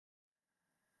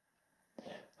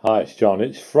Hi, it's John.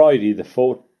 It's Friday, the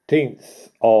 14th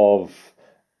of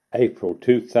April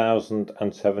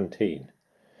 2017,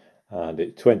 and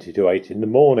it's 20 to 8 in the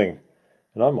morning,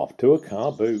 and I'm off to a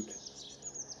car boot.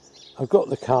 I've got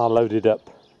the car loaded up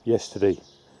yesterday,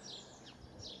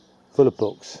 full of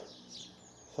books.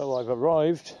 So I've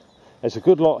arrived. There's a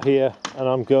good lot here, and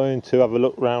I'm going to have a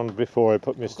look round before I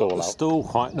put my stall out. The stall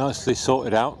quite nicely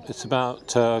sorted out. It's about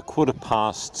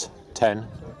 10:15,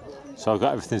 so I've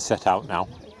got everything set out now.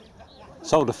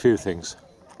 Sold a few things.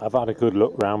 I've had a good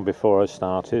look round before I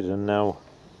started, and now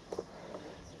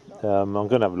I'm going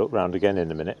to have a look round again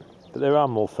in a minute. But there are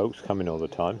more folks coming all the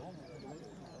time.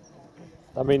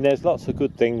 I mean, there's lots of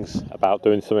good things about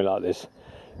doing something like this.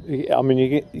 I mean,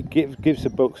 it gives the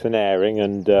books an airing,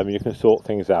 and you can sort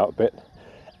things out a bit.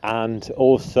 And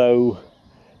also,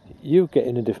 you get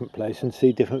in a different place and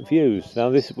see different views. Now,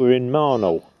 we're in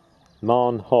Marnell,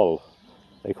 Marnhull.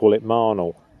 They call it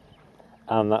Marnell.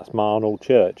 And that's Marnell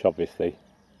Church, obviously,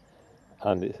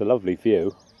 and it's a lovely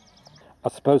view. I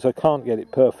suppose I can't get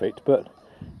it perfect, but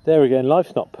there again,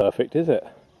 life's not perfect, is it?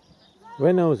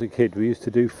 When I was a kid, we used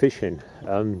to do fishing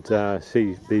and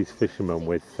see these fishermen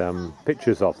with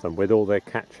pictures of them with all their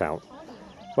catch out.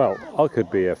 Well, I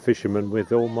could be a fisherman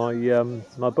with all my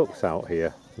my books out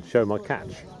here and show my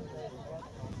catch.